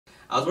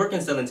I was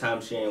working selling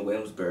timeshare in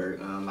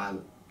Williamsburg. I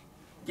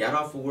got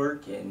off of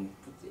work and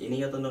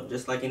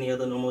just like any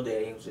other normal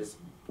day, I was just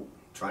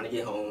trying to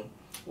get home,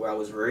 where I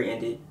was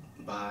rear-ended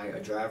by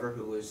a driver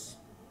who was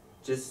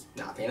just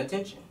not paying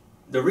attention.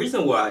 The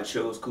reason why I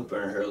chose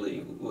Cooper and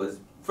Hurley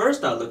was,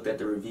 first I looked at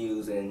the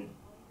reviews and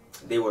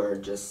they were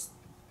just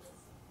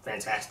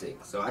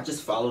fantastic. So I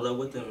just followed up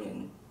with them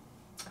and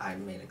I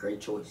made a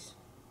great choice.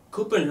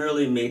 Cooper and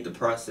Hurley made the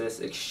process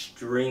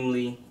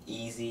extremely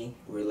easy,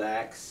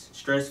 relaxed,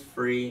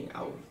 stress-free.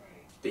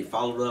 They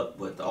followed up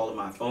with all of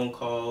my phone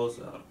calls.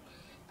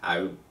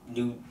 I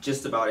knew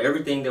just about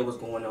everything that was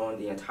going on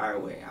the entire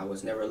way. I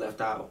was never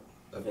left out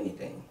of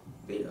anything.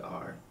 They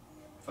are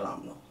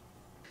phenomenal.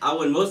 I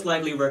would most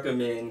likely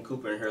recommend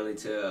Cooper and Hurley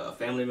to a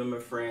family member,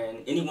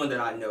 friend, anyone that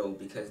I know,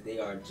 because they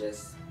are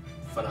just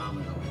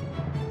phenomenal.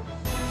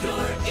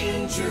 Your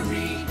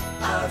injury,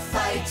 our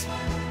fight.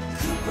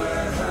 Cooper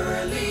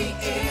Hurley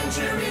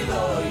Injury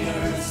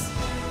Lawyers.